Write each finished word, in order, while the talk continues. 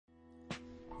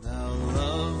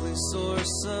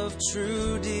source of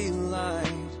true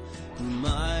delight, whom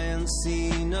I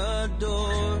unseen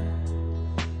adore.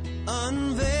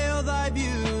 Unveil thy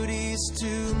beauties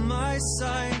to my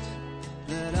sight,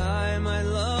 that I might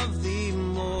love thee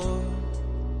more.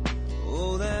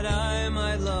 Oh, that I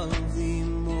might love thee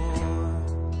more.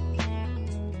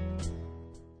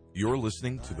 You're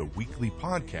listening to the weekly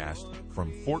podcast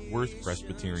from Fort Worth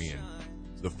Presbyterian.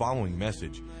 The following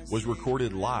message was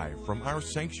recorded live from our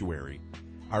sanctuary.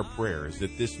 Our prayer is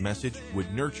that this message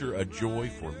would nurture a joy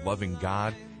for loving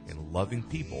God and loving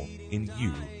people in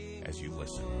you as you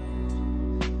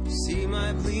listen. See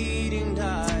my bleeding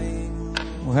dying.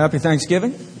 Well, happy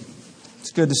Thanksgiving.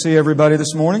 It's good to see everybody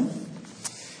this morning.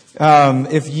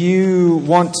 If you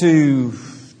want to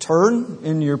turn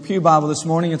in your pew Bible this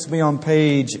morning, it's be on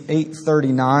page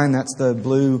 839. That's the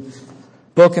blue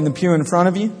book in the pew in front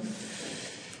of you.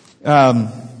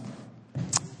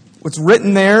 What's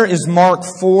written there is Mark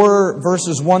 4,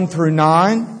 verses 1 through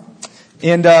 9.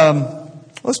 And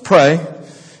let's pray.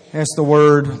 Ask the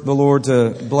Lord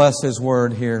to bless His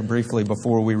word here briefly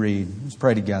before we read. Let's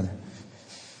pray together.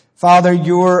 Father,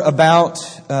 you're about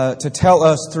to tell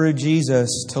us through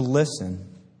Jesus to listen.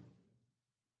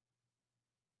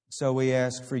 So we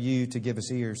ask for you to give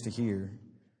us ears to hear,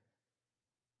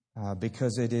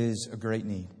 because it is a great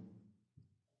need.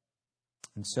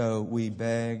 And so we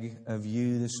beg of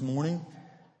you this morning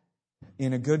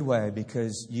in a good way,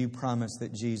 because you promised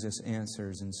that Jesus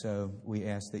answers. And so we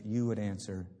ask that you would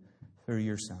answer through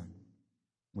your Son.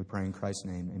 We pray in Christ's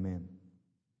name.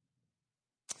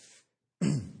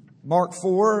 Amen. Mark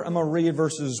 4, I'm going to read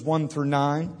verses 1 through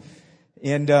 9.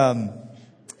 And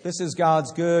this is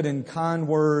God's good and kind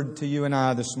word to you and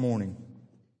I this morning.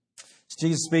 It's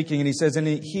Jesus speaking, and He says, "And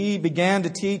He began to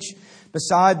teach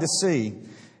beside the sea,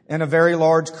 and a very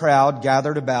large crowd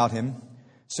gathered about Him,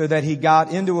 so that He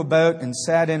got into a boat and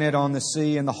sat in it on the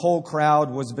sea, and the whole crowd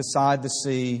was beside the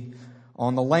sea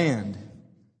on the land.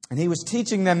 And He was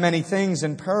teaching them many things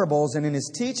in parables, and in His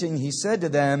teaching He said to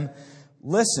them,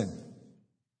 'Listen.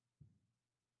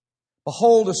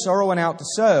 Behold, a sower went out to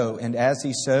sow, and as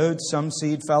he sowed, some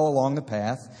seed fell along the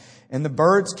path, and the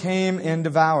birds came and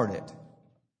devoured it.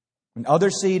 And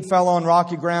other seed fell on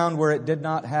rocky ground where it did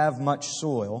not have much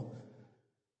soil.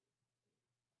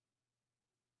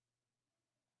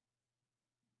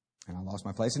 And I lost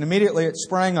my place. And immediately it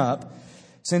sprang up,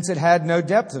 since it had no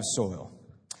depth of soil.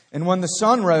 And when the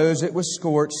sun rose, it was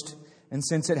scorched, and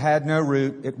since it had no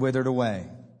root, it withered away.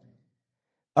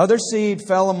 Other seed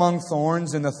fell among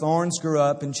thorns, and the thorns grew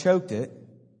up and choked it,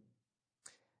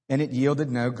 and it yielded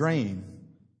no grain.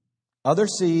 Other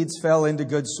seeds fell into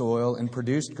good soil and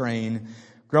produced grain,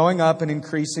 growing up and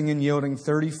increasing and yielding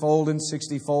 30-fold and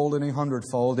 60-fold and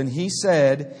 100-fold. And He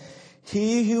said,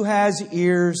 'He who has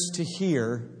ears to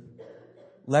hear,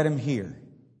 let him hear.'"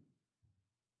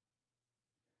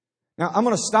 Now, I'm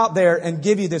going to stop there and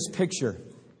give you this picture.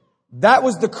 That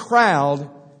was the crowd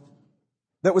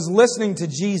that was listening to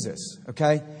Jesus,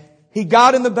 okay? He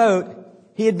got in the boat.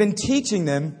 He had been teaching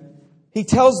them. He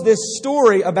tells this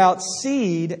story about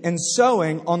seed and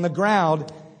sowing on the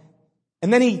ground,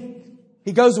 and then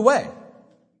he goes away.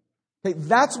 Okay,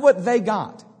 that's what they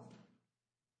got.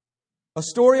 A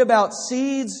story about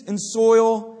seeds and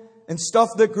soil and stuff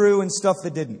that grew and stuff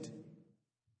that didn't.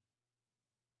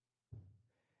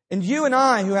 And you and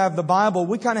I who have the Bible,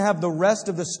 we kind of have the rest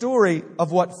of the story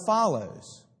of what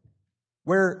follows,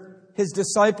 where His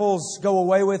disciples go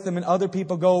away with Him and other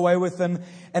people go away with Him,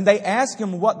 and they ask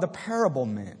Him what the parable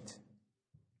meant.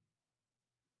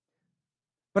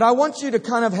 But I want you to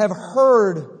kind of have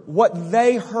heard what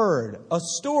they heard, a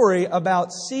story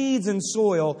about seeds and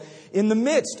soil in the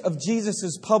midst of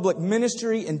Jesus' public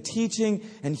ministry and teaching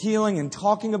and healing and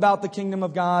talking about the kingdom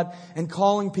of God and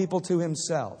calling people to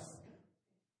Himself.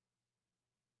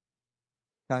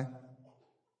 Okay?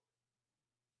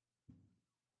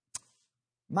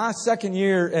 My second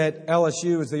year at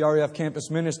LSU as the REF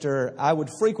campus minister, I would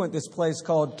frequent this place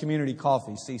called Community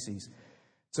Coffee, CC's.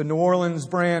 It's a New Orleans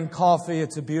brand coffee.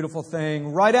 It's a beautiful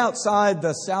thing. Right outside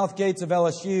the south gates of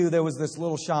LSU, there was this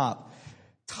little shop.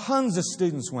 Tons of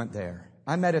students went there.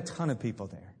 I met a ton of people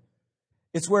there.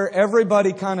 It's where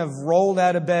everybody kind of rolled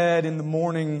out of bed in the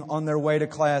morning on their way to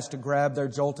class to grab their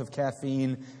jolt of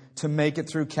caffeine to make it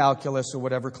through calculus or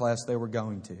whatever class they were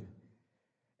going to.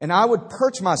 And I would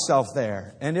perch myself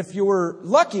there. And if you were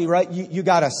lucky, right, you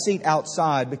got a seat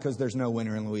outside because there's no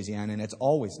winter in Louisiana and it's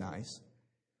always nice.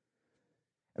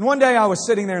 And one day I was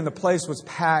sitting there and the place was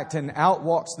packed, and out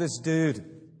walks this dude,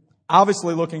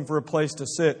 obviously looking for a place to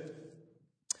sit.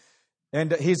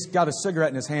 And he's got a cigarette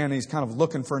in his hand and he's kind of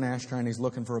looking for an ashtray and he's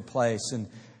looking for a place. And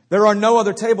There are no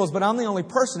other tables, but I'm the only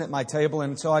person at my table.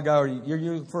 And so I go, you're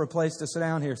you for a place to sit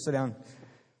down? Here, sit down.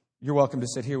 You're welcome to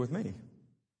sit here with me.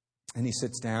 And he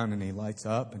sits down and he lights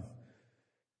up.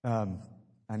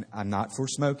 And I'm not for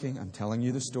smoking. I'm telling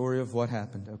you the story of what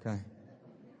happened, okay?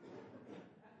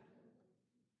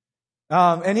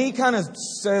 And he kind of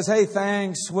says, hey,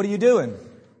 thanks. What are you doing?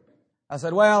 I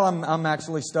said, well, I'm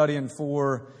actually studying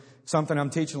for something I'm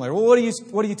teaching later. Well, what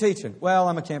are you teaching? Well,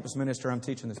 I'm a campus minister. I'm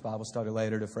teaching this Bible study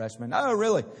later to freshmen. Oh,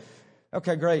 really?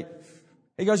 Okay, great.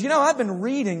 He goes, I've been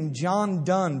reading John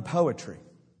Donne poetry.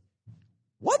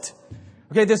 What?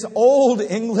 Okay, this old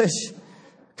English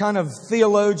kind of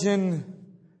theologian.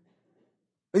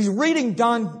 He's reading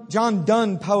John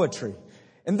Donne poetry.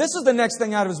 And this is the next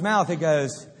thing out of his mouth. He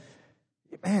goes,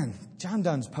 man, John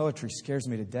Donne's poetry scares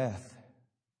me to death.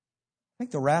 I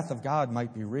think the wrath of God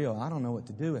might be real. I don't know what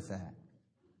to do with that.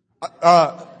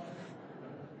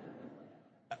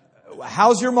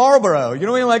 How's your Marlboro? You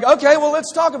know what I mean? Like, okay, well,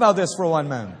 let's talk about this for one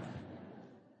moment.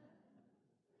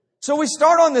 So we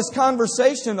start on this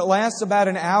conversation that lasts about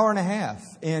an hour and a half.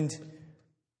 And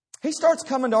he starts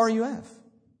coming to RUF.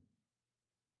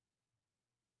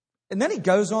 And then he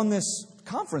goes on this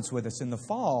conference with us in the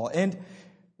fall. And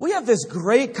we have this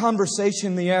great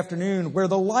conversation in the afternoon where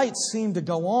the lights seem to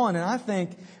go on. And I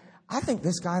think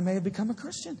this guy may have become a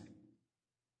Christian.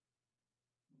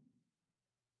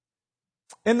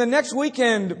 And the next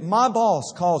weekend, my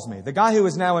boss calls me, the guy who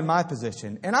is now in my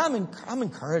position. And I'm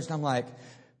encouraged. I'm like,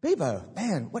 Bebo,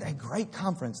 man, what a great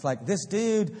conference. Like this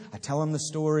dude, I tell him the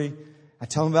story. I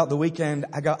tell him about the weekend.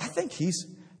 I go, I think he's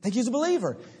a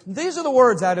believer. And these are the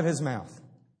words out of his mouth.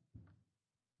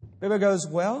 Bebo goes,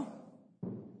 well,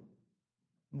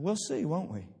 we'll see,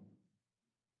 won't we?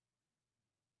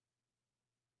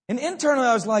 And internally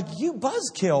I was like, you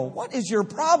buzzkill, what is your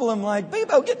problem? Like,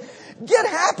 Bebo, get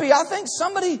happy. I think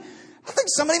somebody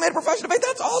made a profession of faith.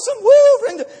 That's awesome.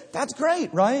 Woo! That's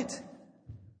great, right?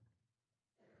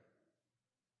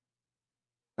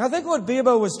 And I think what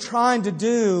Bebo was trying to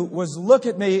do was look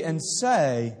at me and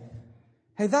say,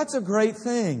 hey, that's a great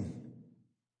thing.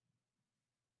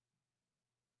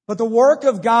 But the work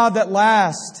of God that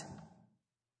lasts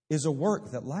is a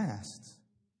work that lasts.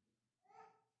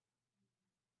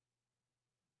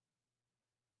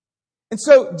 And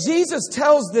so Jesus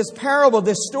tells this parable,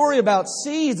 this story about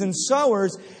seeds and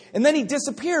sowers, and then he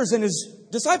disappears and his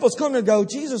disciples come and go,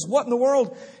 Jesus, what in the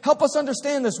world? Help us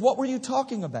understand this. What were you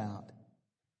talking about?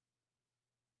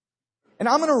 And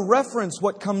I'm going to reference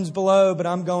what comes below, but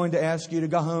I'm going to ask you to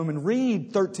go home and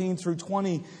read 13 through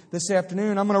 20 this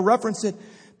afternoon. I'm going to reference it.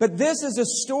 But this is a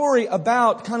story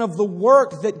about kind of the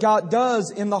work that God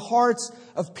does in the hearts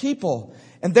of people.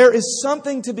 And there is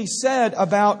something to be said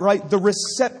about, right, the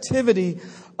receptivity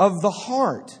of the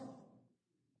heart.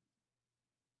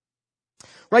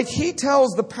 Right? He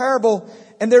tells the parable,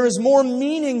 and there is more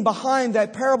meaning behind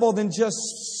that parable than just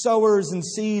sowers and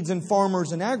seeds and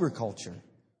farmers and agriculture.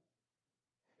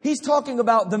 He's talking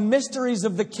about the mysteries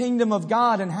of the kingdom of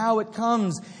God and how it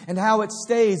comes and how it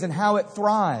stays and how it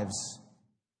thrives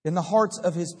in the hearts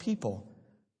of His people.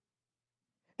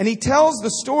 And he tells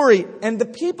the story, and the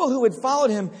people who had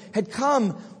followed him had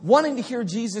come wanting to hear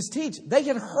Jesus teach. They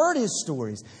had heard his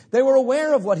stories. They were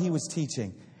aware of what he was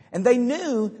teaching. And they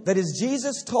knew that as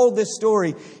Jesus told this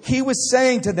story, he was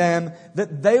saying to them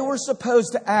that they were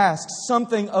supposed to ask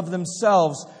something of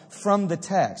themselves from the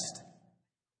text.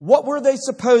 What were they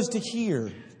supposed to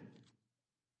hear?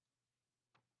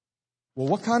 Well,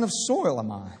 what kind of soil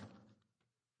am I?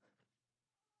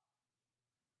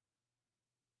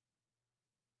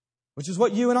 Which is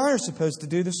what you and I are supposed to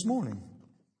do this morning.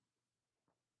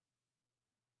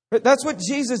 But that's what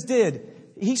Jesus did.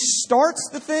 He starts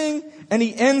the thing and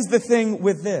he ends the thing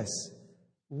with this.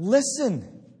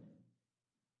 Listen.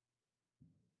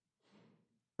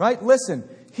 Right? Listen.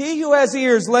 He who has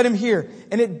ears, let him hear.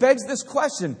 And it begs this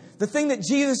question. The thing that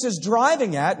Jesus is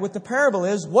driving at with the parable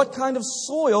is, what kind of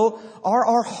soil are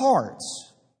our hearts?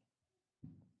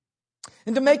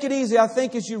 And to make it easy, I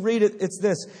think as you read it, it's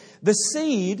this. The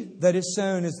seed that is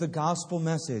sown is the gospel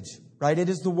message, right? It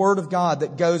is the word of God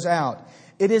that goes out.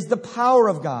 It is the power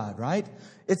of God, right?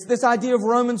 It's this idea of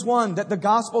Romans 1 that the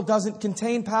gospel doesn't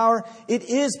contain power. It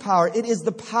is power. It is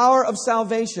the power of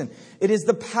salvation. It is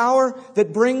the power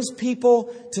that brings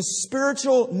people to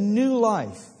spiritual new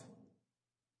life.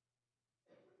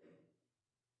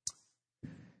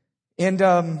 And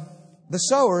the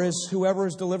sower is whoever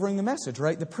is delivering the message,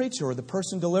 right? The preacher or the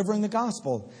person delivering the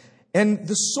gospel. And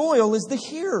the soil is the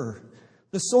hearer.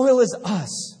 The soil is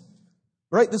us,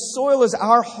 right? The soil is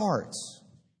our hearts.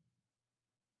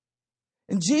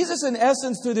 And Jesus, in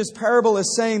essence, through this parable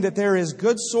is saying that there is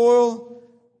good soil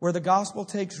where the gospel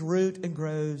takes root and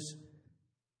grows,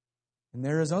 and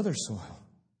there is other soil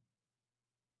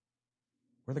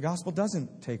where the gospel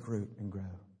doesn't take root and grow.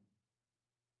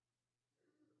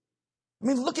 I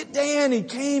mean, look at Dan. He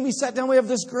came, he sat down, we have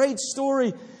this great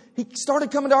story. He started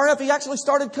coming to RF. He actually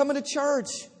started coming to church.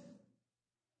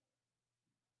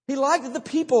 He liked the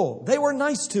people. They were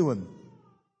nice to him.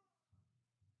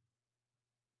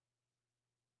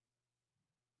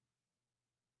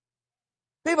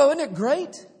 People, isn't it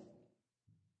great?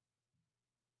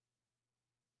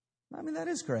 I mean, that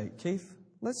is great, Keith.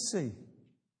 Let's see.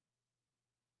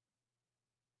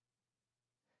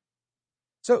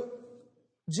 So,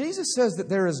 Jesus says that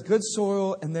there is good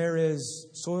soil and there is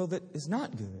soil that is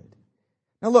not good.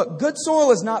 Now look, good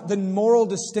soil is not the moral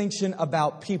distinction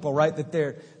about people, right?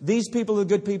 That these people are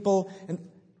good people. And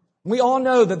we all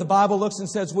know that the Bible looks and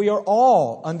says we are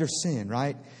all under sin,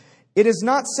 right? It is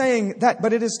not saying that,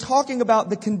 but it is talking about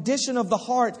the condition of the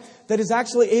heart that is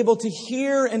actually able to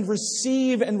hear and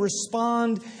receive and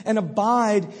respond and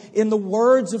abide in the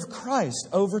words of Christ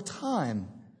over time.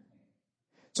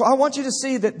 So I want you to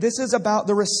see that this is about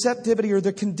the receptivity or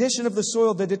the condition of the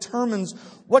soil that determines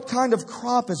what kind of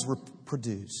crop is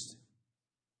produced.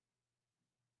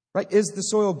 Right? Is the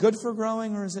soil good for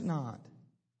growing or is it not?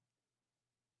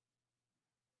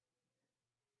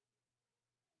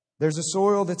 There's a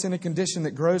soil that's in a condition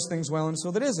that grows things well and a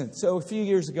soil that isn't. So a few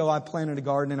years ago, I planted a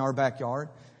garden in our backyard.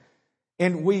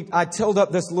 And I tilled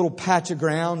up this little patch of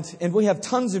ground. And we have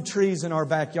tons of trees in our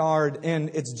backyard.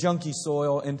 And it's junky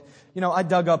soil. And, I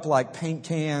dug up like paint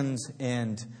cans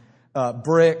and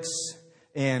bricks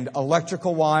and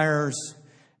electrical wires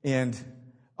and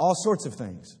all sorts of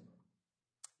things.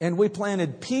 And we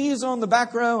planted peas on the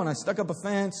back row, and I stuck up a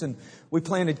fence, and we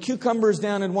planted cucumbers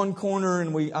down in one corner,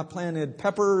 and I planted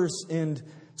peppers and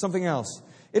something else.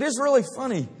 It is really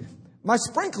funny. My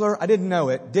sprinkler, I didn't know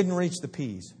it, didn't reach the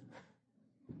peas.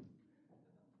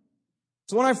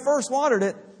 So when I first watered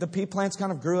it, the pea plants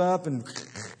kind of grew up, and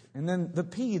then the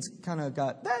peas kind of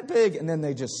got that big, and then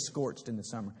they just scorched in the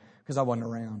summer because I wasn't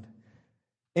around.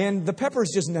 And the peppers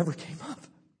just never came up.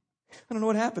 I don't know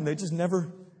what happened.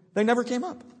 They never came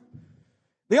up.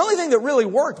 The only thing that really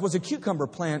worked was a cucumber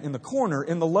plant in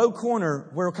the low corner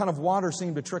where kind of water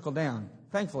seemed to trickle down.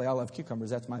 Thankfully, I love cucumbers.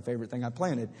 That's my favorite thing I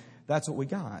planted. That's what we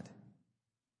got.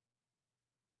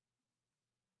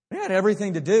 It had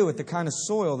everything to do with the kind of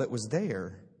soil that was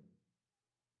there.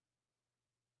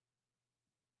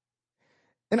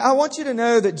 And I want you to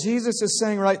know that Jesus is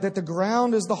saying, right, that the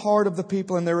ground is the heart of the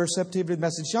people and their receptivity to the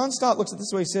message. John Stott looks at it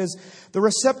this way. He says, the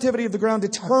receptivity of the ground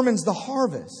determines the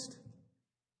harvest.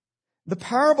 The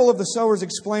parable of the sower is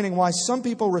explaining why some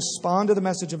people respond to the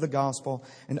message of the gospel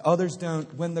and others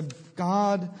don't, when the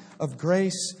God of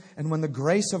grace and when the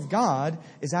grace of God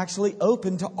is actually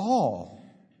open to all.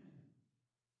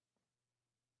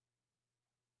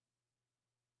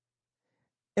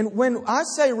 And when I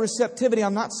say receptivity,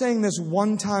 I'm not saying this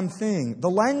one-time thing. The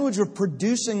language of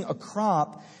producing a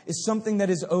crop is something that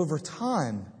is over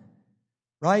time,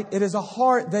 right? It is a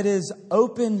heart that is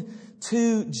open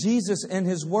to Jesus and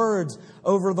His words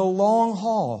over the long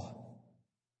haul.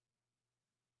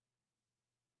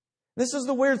 This is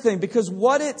the weird thing, because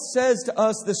what it says to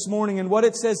us this morning and what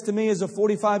it says to me as a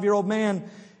 45-year-old man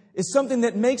is something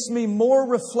that makes me more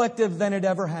reflective than it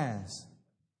ever has.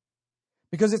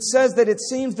 Because it says that it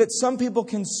seems that some people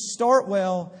can start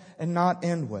well and not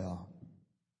end well.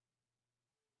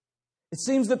 It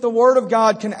seems that the Word of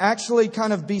God can actually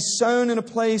kind of be sown in a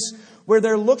place where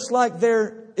there looks like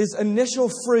there is initial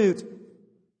fruit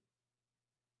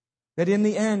that in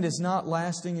the end is not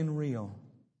lasting and real.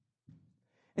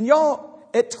 And y'all,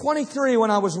 at 23, when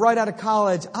I was right out of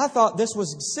college, I thought this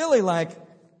was silly, like,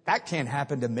 that can't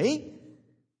happen to me.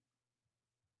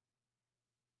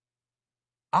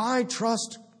 I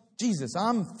trust Jesus.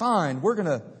 I'm fine. We're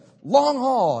going to long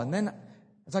haul. And then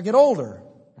as I get older,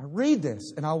 I read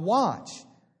this and I watch.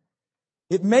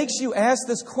 It makes you ask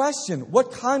this question,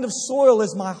 what kind of soil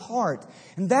is my heart?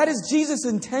 And that is Jesus'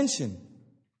 intention.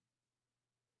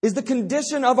 Is the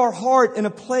condition of our heart in a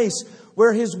place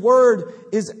where His Word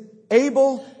is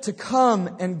able to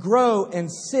come and grow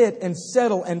and sit and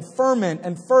settle and ferment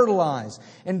and fertilize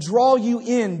and draw you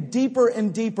in deeper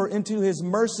and deeper into His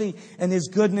mercy and His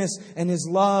goodness and His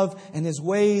love and His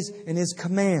ways and His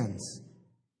commands.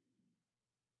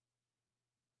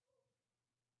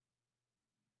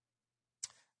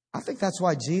 I think that's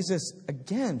why Jesus,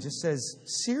 again, just says,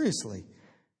 seriously.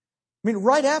 I mean,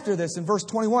 right after this, in verse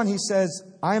 21, He says,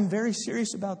 I am very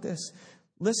serious about this.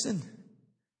 Listen,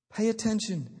 pay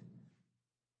attention.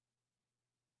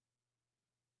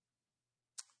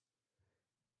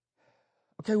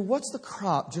 Okay, what's the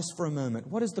crop, just for a moment?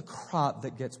 What is the crop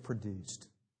that gets produced?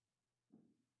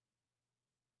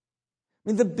 I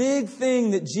mean, the big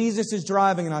thing that Jesus is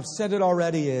driving, and I've said it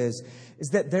already, is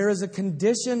that there is a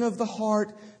condition of the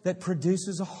heart that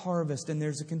produces a harvest, and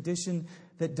there's a condition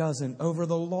that doesn't over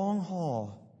the long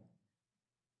haul.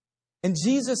 And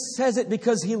Jesus says it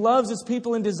because He loves His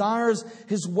people and desires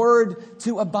His word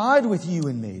to abide with you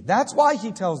and me. That's why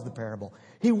He tells the parable.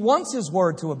 He wants His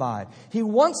word to abide. He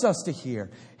wants us to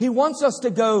hear. He wants us to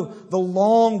go the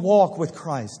long walk with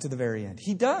Christ to the very end.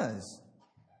 He does.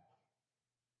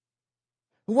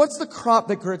 What's the crop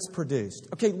that gets produced?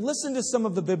 Okay, listen to some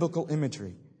of the biblical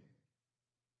imagery.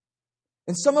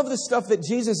 And some of the stuff that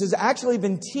Jesus has actually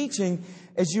been teaching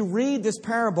as you read this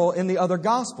parable in the other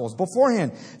Gospels.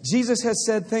 Beforehand, Jesus has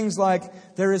said things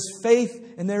like, there is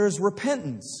faith and there is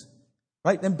repentance.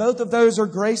 Right? And both of those are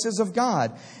graces of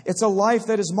God. It's a life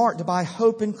that is marked by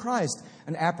hope in Christ,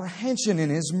 an apprehension in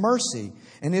His mercy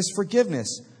and His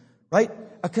forgiveness. Right?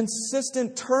 A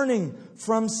consistent turning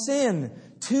from sin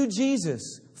to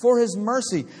Jesus for His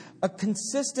mercy. A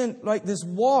consistent, like this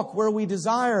walk where we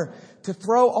desire to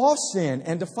throw off sin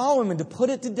and to follow Him and to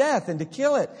put it to death and to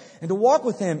kill it and to walk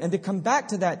with Him and to come back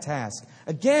to that task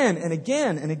again and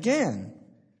again and again.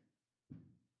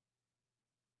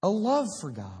 A love for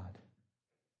God,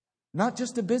 not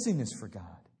just a busyness for God.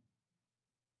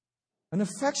 An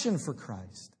affection for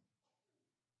Christ.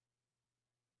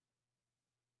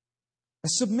 A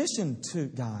submission to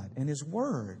God and His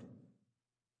Word.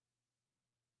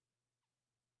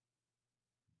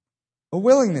 A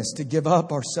willingness to give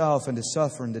up ourselves and to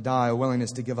suffer and to die. A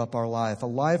willingness to give up our life. A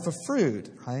life of fruit,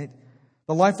 right?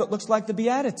 The life that looks like the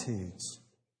Beatitudes.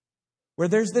 Where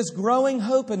there's this growing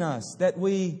hope in us that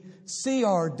we see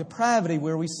our depravity,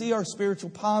 where we see our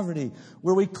spiritual poverty,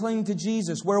 where we cling to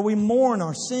Jesus, where we mourn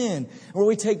our sin, where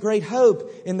we take great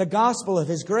hope in the gospel of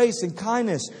His grace and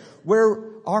kindness, where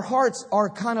our hearts are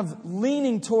kind of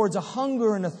leaning towards a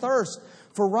hunger and a thirst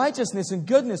for righteousness and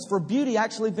goodness, for beauty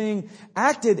actually being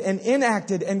acted and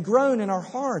enacted and grown in our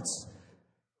hearts.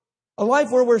 A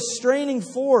life where we're straining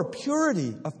for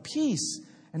purity of peace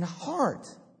and heart.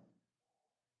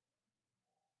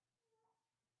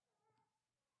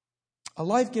 A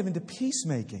life given to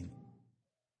peacemaking,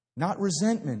 not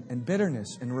resentment and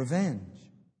bitterness and revenge.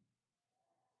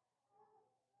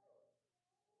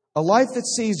 A life that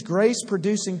sees grace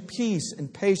producing peace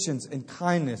and patience and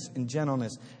kindness and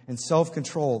gentleness and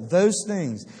self-control. Those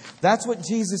things. That's what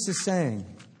Jesus is saying.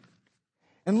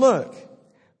 And look,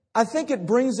 I think it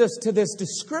brings us to this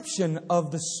description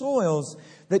of the soils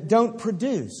that don't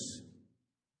produce.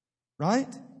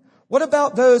 Right? What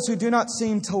about those who do not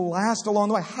seem to last along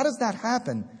the way? How does that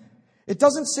happen? It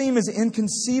doesn't seem as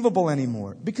inconceivable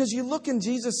anymore. Because you look and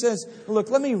Jesus says, look,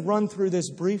 let me run through this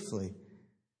briefly.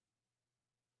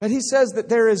 But He says that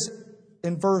there is,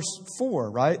 in verse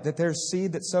 4, right, that there's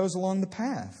seed that sows along the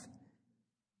path.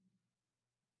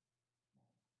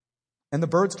 And the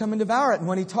birds come and devour it. And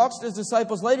when He talks to His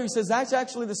disciples later, He says that's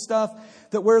actually the stuff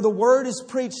that where the word is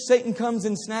preached, Satan comes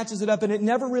and snatches it up and it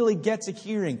never really gets a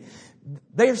hearing.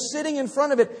 They are sitting in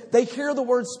front of it. They hear the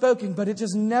word spoken, but it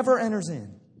just never enters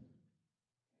in.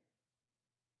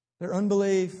 Their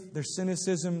unbelief, their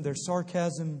cynicism, their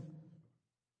sarcasm,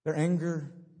 their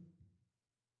anger.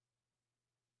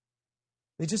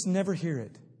 They just never hear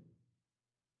it.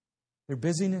 Their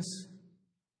busyness,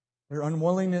 their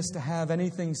unwillingness to have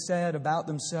anything said about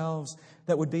themselves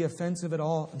that would be offensive at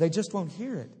all, they just won't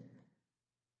hear it.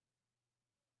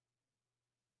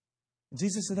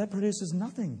 Jesus said that produces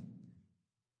nothing.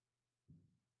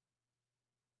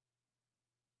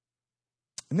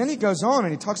 And then He goes on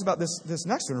and He talks about this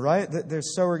next one, right? That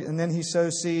there's sower, and then He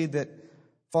sows seed that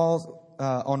falls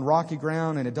on rocky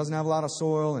ground and it doesn't have a lot of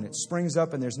soil and it springs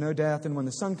up and there's no death. And when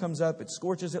the sun comes up, it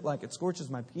scorches it like it scorches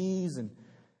my peas and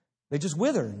they just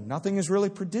wither and nothing is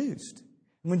really produced.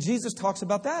 And when Jesus talks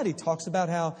about that, He talks about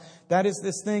how that is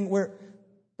this thing where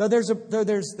though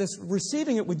there's this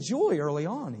receiving it with joy early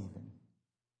on even.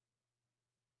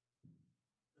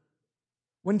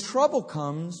 When trouble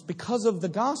comes because of the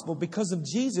gospel, because of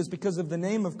Jesus, because of the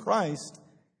name of Christ,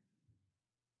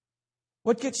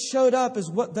 what gets showed up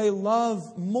is what they love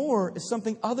more is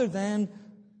something other than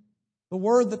the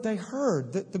word that they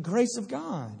heard, the grace of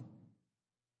God.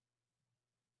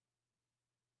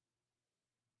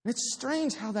 And it's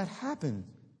strange how that happened.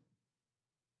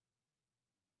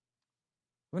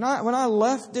 When I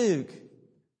left Duke,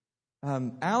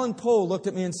 Alan Pohl looked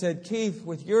at me and said, Keith,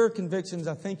 with your convictions,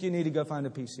 I think you need to go find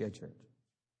a PCA church.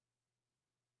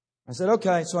 I said,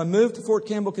 okay. So I moved to Fort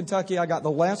Campbell, Kentucky. I got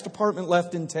the last apartment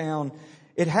left in town.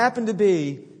 It happened to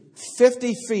be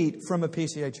 50 feet from a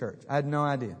PCA church. I had no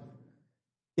idea.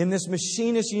 In this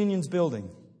Machinist Unions building.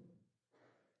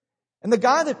 And the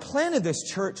guy that planted this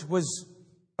church was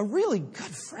a really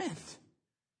good friend.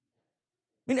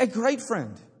 I mean, a great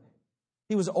friend.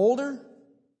 He was older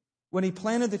when he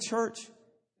planted the church.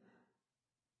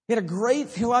 He had a great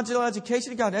theological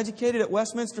education. He got educated at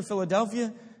Westminster,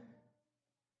 Philadelphia.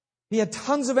 He had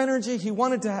tons of energy. He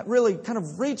wanted to really kind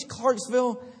of reach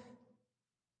Clarksville.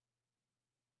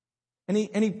 And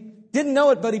he didn't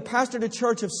know it, but he pastored a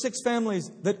church of 6 families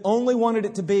that only wanted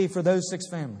it to be for those 6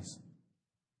 families.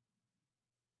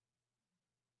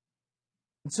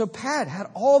 And so Pat had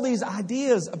all these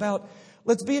ideas about,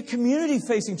 let's be a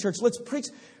community-facing church. Let's preach.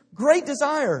 Great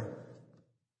desire.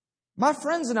 My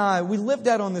friends and I, we lived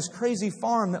out on this crazy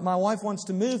farm that my wife wants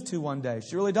to move to one day.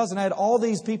 She really does. And I had all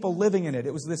these people living in it.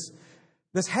 It was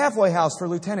this halfway house for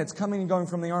lieutenants coming and going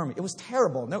from the Army. It was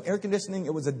terrible. No air conditioning.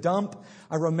 It was a dump.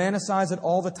 I romanticize it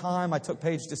all the time. I took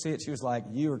Paige to see it. She was like,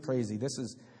 you are crazy. This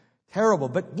is terrible.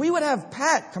 But we would have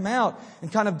Pat come out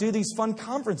and kind of do these fun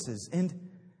conferences. And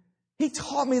he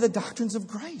taught me the doctrines of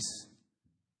grace.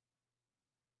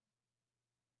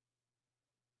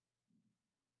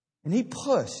 And he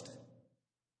pushed.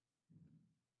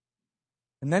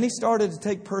 And then he started to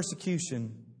take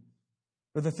persecution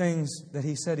for the things that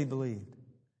he said he believed.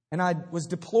 And I was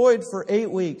deployed for 8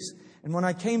 weeks. And when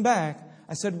I came back,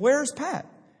 I said, where's Pat?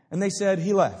 And they said,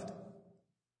 he left.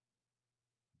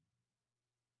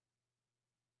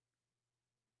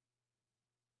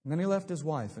 And then he left his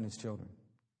wife and his children.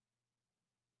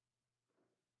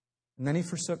 And then he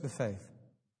forsook the faith.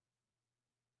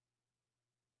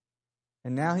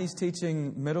 And now he's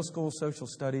teaching middle school social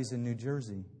studies in New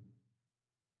Jersey.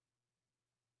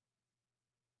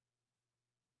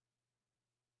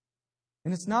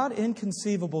 And it's not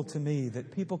inconceivable to me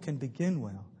that people can begin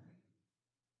well,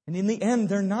 and in the end,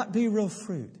 there not be real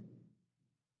fruit.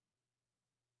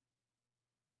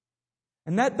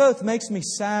 And that both makes me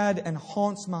sad and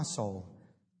haunts my soul.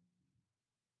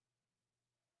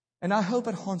 And I hope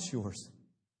it haunts yours.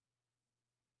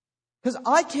 Because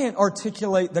I can't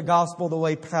articulate the gospel the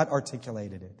way Pat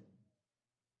articulated it.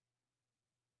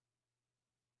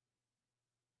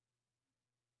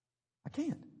 I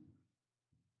can't.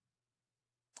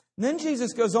 And then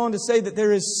Jesus goes on to say that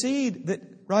there is seed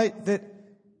that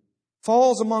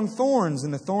falls among thorns,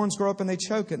 and the thorns grow up and they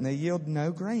choke it and they yield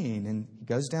no grain. And he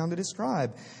goes down to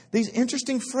describe these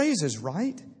interesting phrases,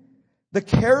 right? The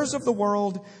cares of the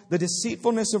world, the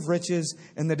deceitfulness of riches,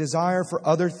 and the desire for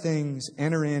other things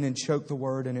enter in and choke the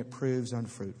word, and it proves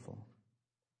unfruitful.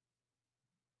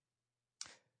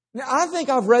 Now, I think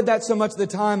I've read that so much of the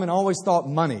time and always thought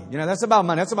money. That's about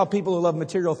money. That's about people who love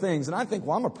material things. And I think,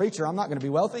 well, I'm a preacher. I'm not going to be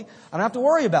wealthy. I don't have to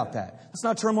worry about that. That's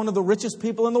not true. I'm one of the richest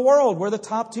people in the world. We're the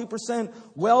top 2%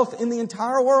 wealth in the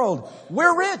entire world.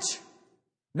 We're rich.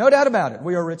 No doubt about it.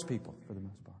 We are rich people for the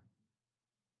most part.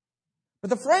 But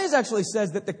the phrase actually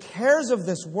says that the cares of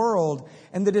this world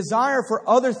and the desire for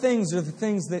other things are the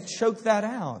things that choke that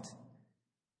out.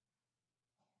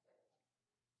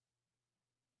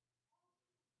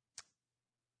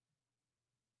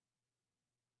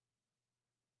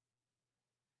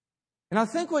 And I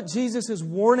think what Jesus is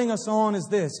warning us on is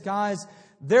this, guys,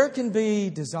 there can be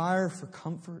desire for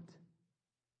comfort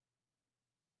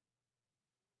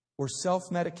or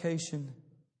self-medication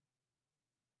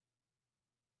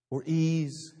or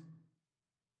ease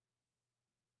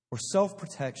or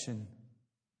self-protection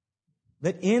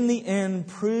that in the end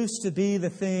proves to be the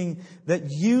thing that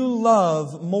you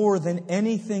love more than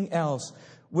anything else,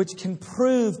 which can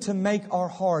prove to make our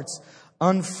hearts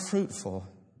unfruitful.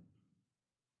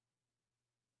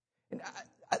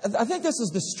 And I think this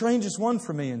is the strangest one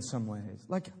for me in some ways.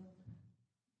 Like,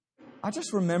 I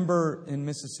just remember in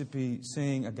Mississippi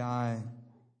seeing a guy,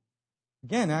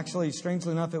 again, actually,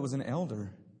 strangely enough, it was an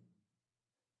elder,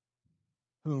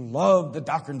 who loved the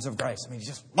doctrines of grace. I mean, he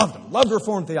just loved them. Loved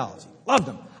Reformed theology. Loved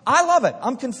them. I love it.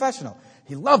 I'm confessional.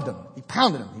 He loved them. He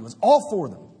pounded them. He was all for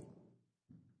them.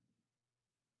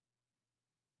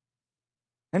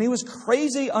 And he was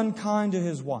crazy unkind to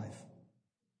his wife.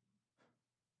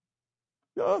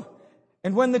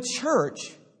 And when the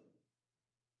church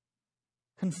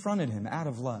confronted him out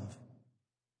of love,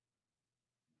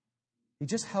 he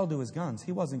just held to his guns.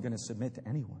 He wasn't going to submit to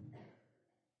anyone.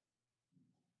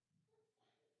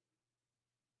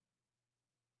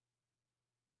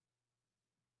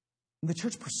 And the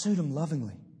church pursued him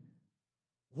lovingly,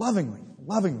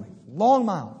 long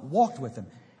mile, walked with him.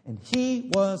 And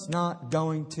he was not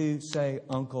going to say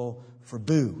uncle for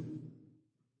boo.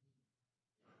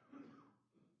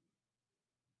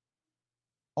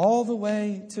 All the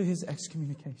way to his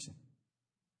excommunication.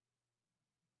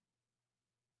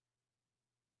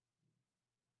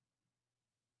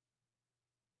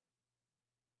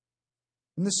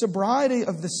 And the sobriety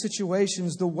of the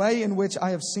situations, the way in which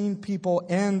I have seen people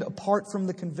end apart from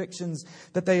the convictions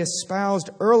that they espoused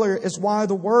earlier, is why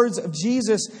the words of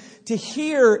Jesus to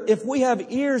hear, if we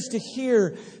have ears to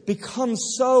hear, become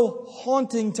so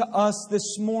haunting to us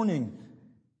this morning.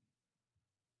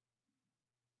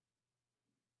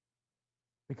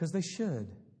 Because they should.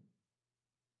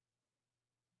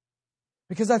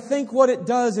 Because I think what it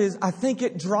does is, I think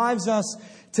it drives us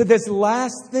to this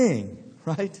last thing,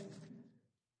 right?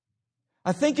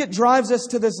 I think it drives us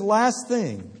to this last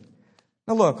thing.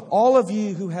 Now look, all of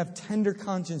you who have tender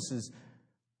consciences,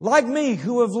 like me,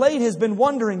 who of late has been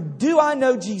wondering, do I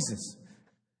know Jesus?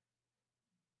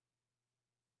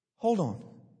 Hold on.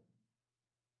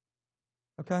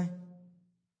 Okay?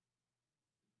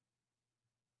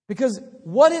 Because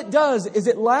what it does is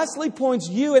it lastly points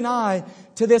you and I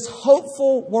to this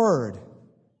hopeful word.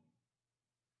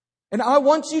 And I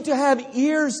want you to have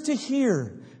ears to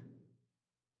hear.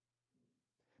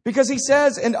 Because he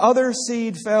says, and other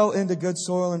seed fell into good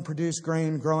soil and produced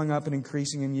grain, growing up and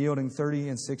increasing and yielding 30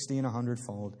 and 60 and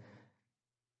 100-fold.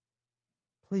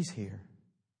 Please hear.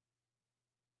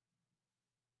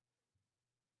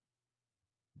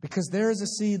 Because there is a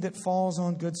seed that falls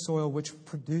on good soil which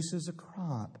produces a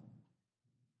crop.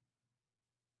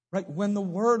 Right? When the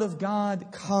Word of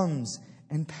God comes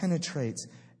and penetrates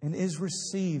and is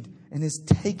received and is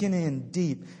taken in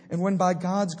deep, and when by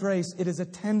God's grace it is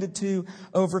attended to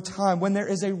over time, when there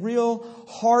is a real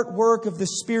heart work of the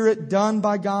Spirit done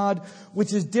by God,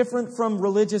 which is different from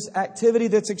religious activity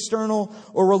that's external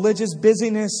or religious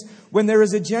busyness, when there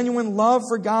is a genuine love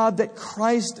for God that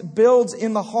Christ builds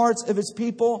in the hearts of His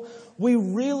people, we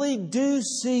really do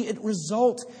see it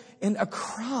result in a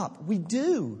crop. We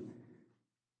do.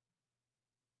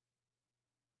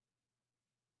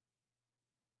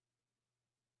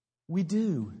 We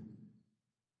do.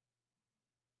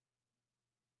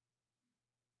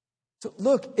 So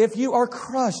look, if you are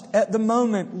crushed at the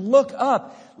moment, look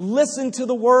up, listen to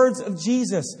the words of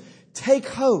Jesus, take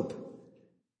hope.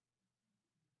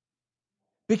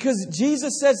 Because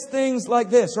Jesus says things like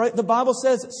this, right? The Bible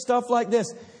says stuff like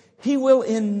this. He will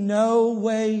in no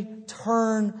way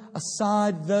turn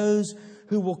aside those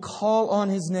who will call on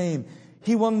His name.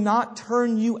 He will not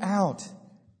turn you out.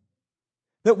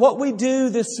 That what we do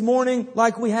this morning,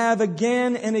 like we have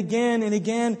again and again and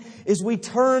again, is we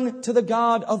turn to the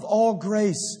God of all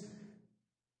grace,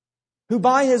 who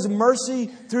by His mercy,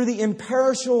 through the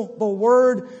imperishable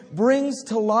Word, brings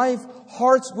to life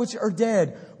hearts which are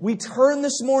dead. We turn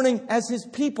this morning as His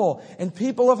people and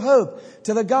people of hope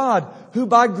to the God who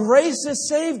by grace has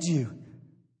saved you,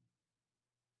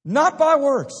 not by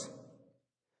works,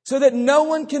 so that no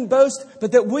one can boast,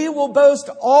 but that we will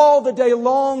boast all the day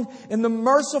long in the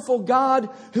merciful God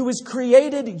who has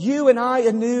created you and I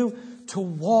anew to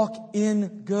walk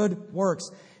in good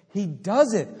works. He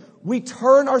does it. We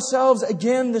turn ourselves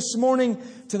again this morning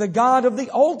to the God of the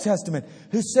Old Testament,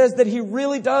 who says that He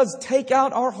really does take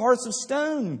out our hearts of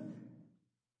stone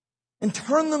and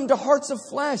turn them to hearts of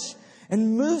flesh,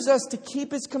 and moves us to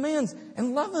keep His commands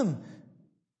and love Him.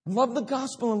 And love the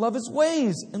gospel and love His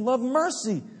ways and love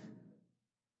mercy.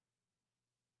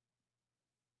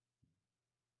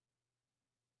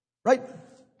 Right?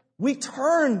 We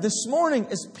turn this morning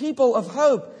as people of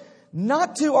hope,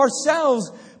 not to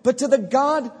ourselves, but to the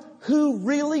God who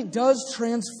really does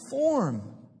transform.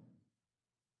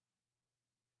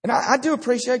 And I do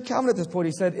appreciate Calvin at this point.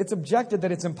 He said, it's objected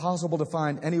that it's impossible to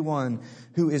find anyone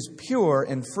who is pure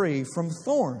and free from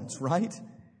thorns, right?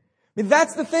 I mean,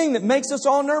 that's the thing that makes us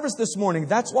all nervous this morning.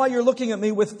 That's why you're looking at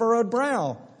me with furrowed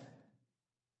brow.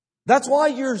 That's why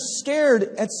you're scared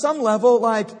at some level,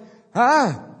 like,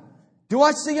 do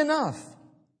I see enough?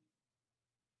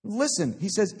 Listen, he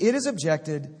says, it is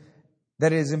objected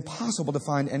that it is impossible to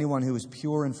find anyone who is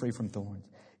pure and free from thorns.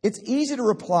 It's easy to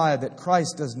reply that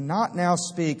Christ does not now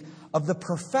speak of the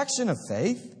perfection of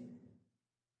faith,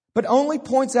 but only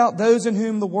points out those in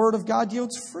whom the Word of God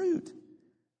yields fruit.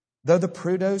 Though the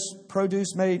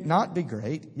produce may not be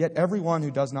great, yet everyone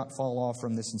who does not fall off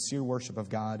from the sincere worship of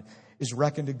God is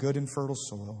reckoned a good and fertile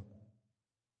soil.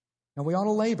 Now we ought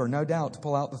to labor, no doubt, to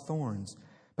pull out the thorns.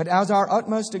 But as our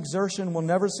utmost exertion will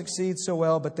never succeed so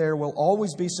well, but there will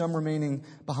always be some remaining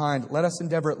behind, let us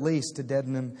endeavor at least to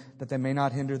deaden them, that they may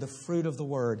not hinder the fruit of the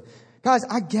Word. Guys,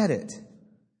 I get it.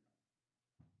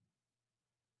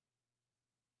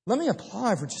 Let me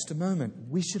apply for just a moment.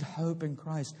 We should hope in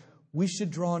Christ. We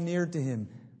should draw near to Him,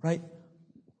 right?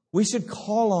 We should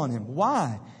call on Him.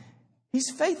 Why?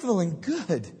 He's faithful and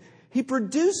good. He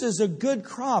produces a good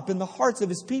crop in the hearts of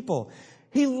His people.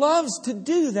 He loves to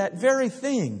do that very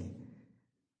thing.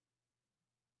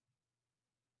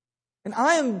 And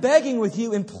I am begging with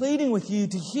you and pleading with you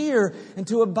to hear and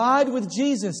to abide with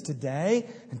Jesus today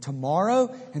and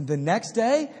tomorrow and the next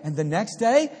day and the next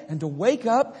day, and to wake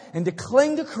up and to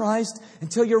cling to Christ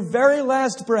until your very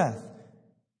last breath.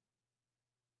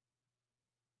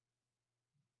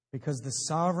 Because the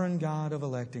sovereign God of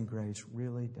electing grace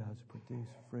really does produce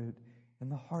fruit in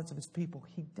the hearts of His people.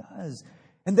 He does.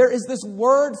 And there is this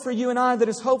word for you and I that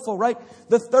is hopeful, right?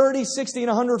 The 30, 60,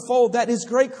 and 100-fold, that is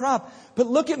great crop. But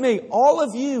look at me, all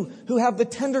of you who have the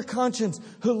tender conscience,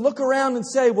 who look around and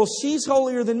say, well, she's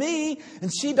holier than me,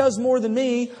 and she does more than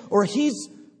me, or he's,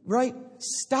 right?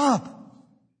 Stop.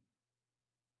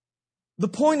 The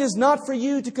point is not for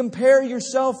you to compare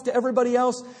yourself to everybody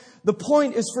else. The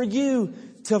point is for you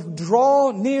to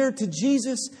draw near to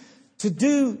Jesus, to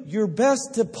do your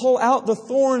best to pull out the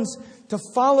thorns, to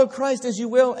follow Christ as you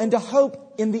will, and to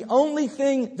hope in the only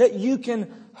thing that you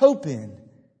can hope in.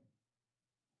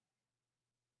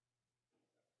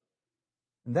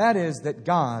 And that is that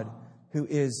God, who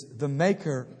is the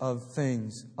maker of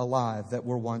things alive that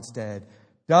were once dead,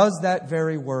 does that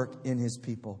very work in His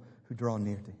people who draw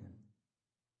near to Him.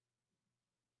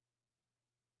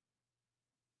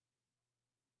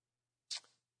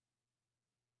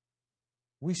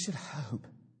 We should hope.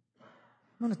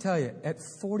 I'm going to tell you, at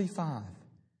 45,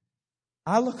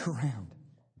 I look around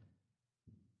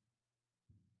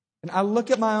and I look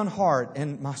at my own heart,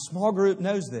 and my small group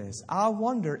knows this. I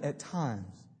wonder at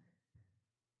times,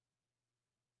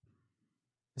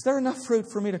 is there enough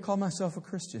fruit for me to call myself a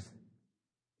Christian?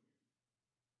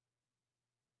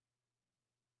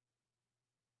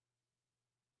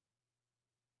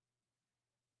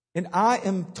 And I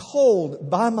am told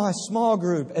by my small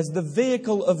group, as the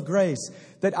vehicle of grace,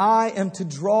 that I am to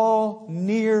draw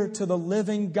near to the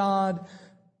living God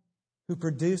who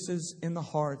produces in the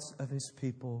hearts of His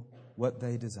people what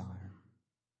they desire.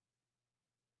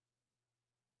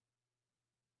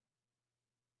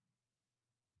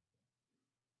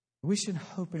 We should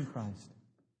hope in Christ,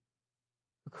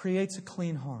 who creates a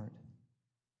clean heart,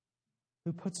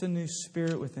 who puts a new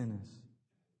spirit within us,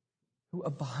 who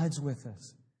abides with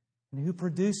us, and who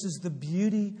produces the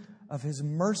beauty of His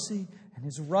mercy and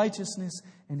His righteousness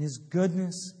and His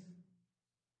goodness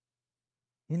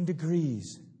in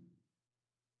degrees.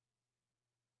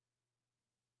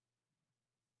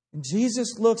 And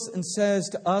Jesus looks and says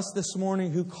to us this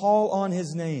morning who call on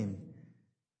His name,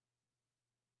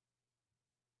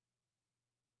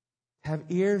 have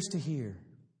ears to hear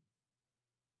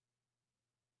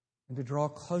and to draw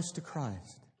close to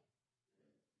Christ,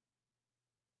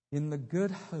 in the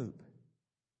good hope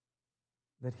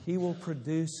that He will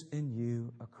produce in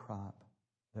you a crop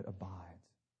that abides.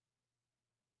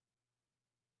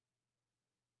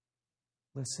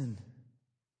 Listen,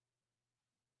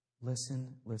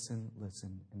 listen, listen,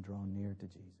 listen, and draw near to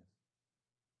Jesus.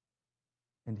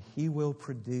 And He will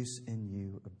produce in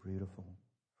you a beautiful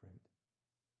fruit.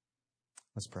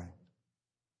 Let's pray.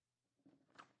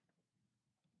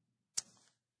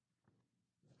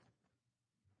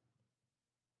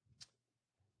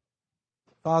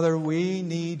 Father, we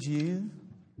need You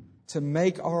to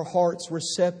make our hearts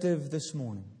receptive this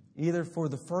morning, either for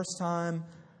the first time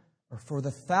or for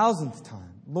the 1,000th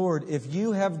time. Lord, if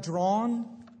You have drawn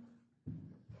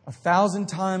 1,000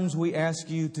 times, we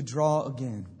ask You to draw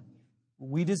again.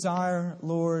 We desire,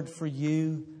 Lord, for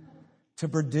You to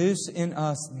produce in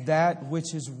us that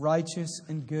which is righteous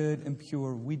and good and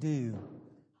pure. We do.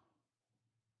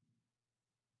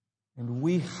 And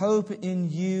we hope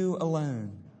in You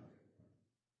alone.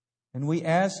 And we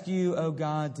ask You, O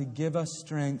God, to give us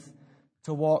strength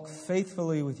to walk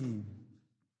faithfully with You,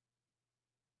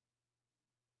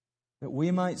 that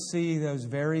we might see those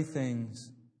very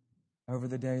things over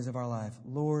the days of our life.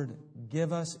 Lord,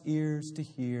 give us ears to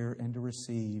hear and to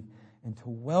receive and to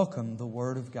welcome the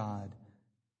Word of God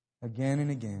again and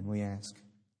again, we ask.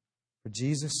 For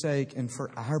Jesus' sake and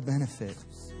for our benefit.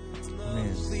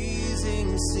 Amen.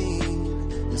 Pleasing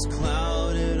scene is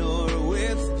clouded or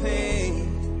with pain.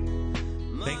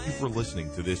 Thank you for listening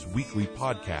to this weekly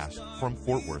podcast from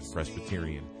Fort Worth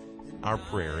Presbyterian. Our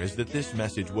prayer is that this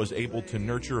message was able to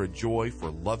nurture a joy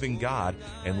for loving God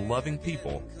and loving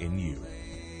people in you.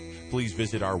 Please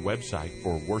visit our website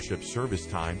for worship service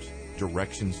times,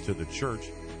 directions to the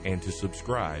church, and to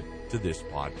subscribe to this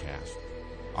podcast.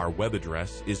 Our web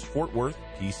address is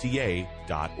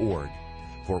fortworthpca.org.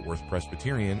 Fort Worth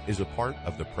Presbyterian is a part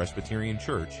of the Presbyterian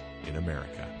Church in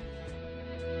America.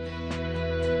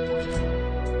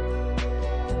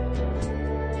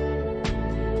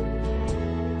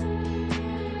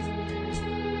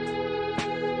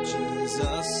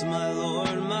 Jesus, my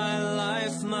Lord, my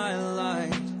life, my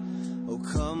light. Oh,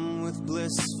 come with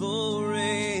blissful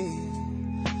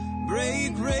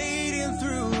streak radiant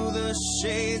through the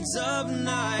shades of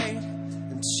night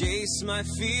and chase my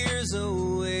fears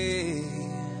away.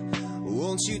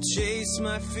 Won't you chase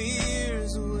my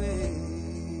fears away?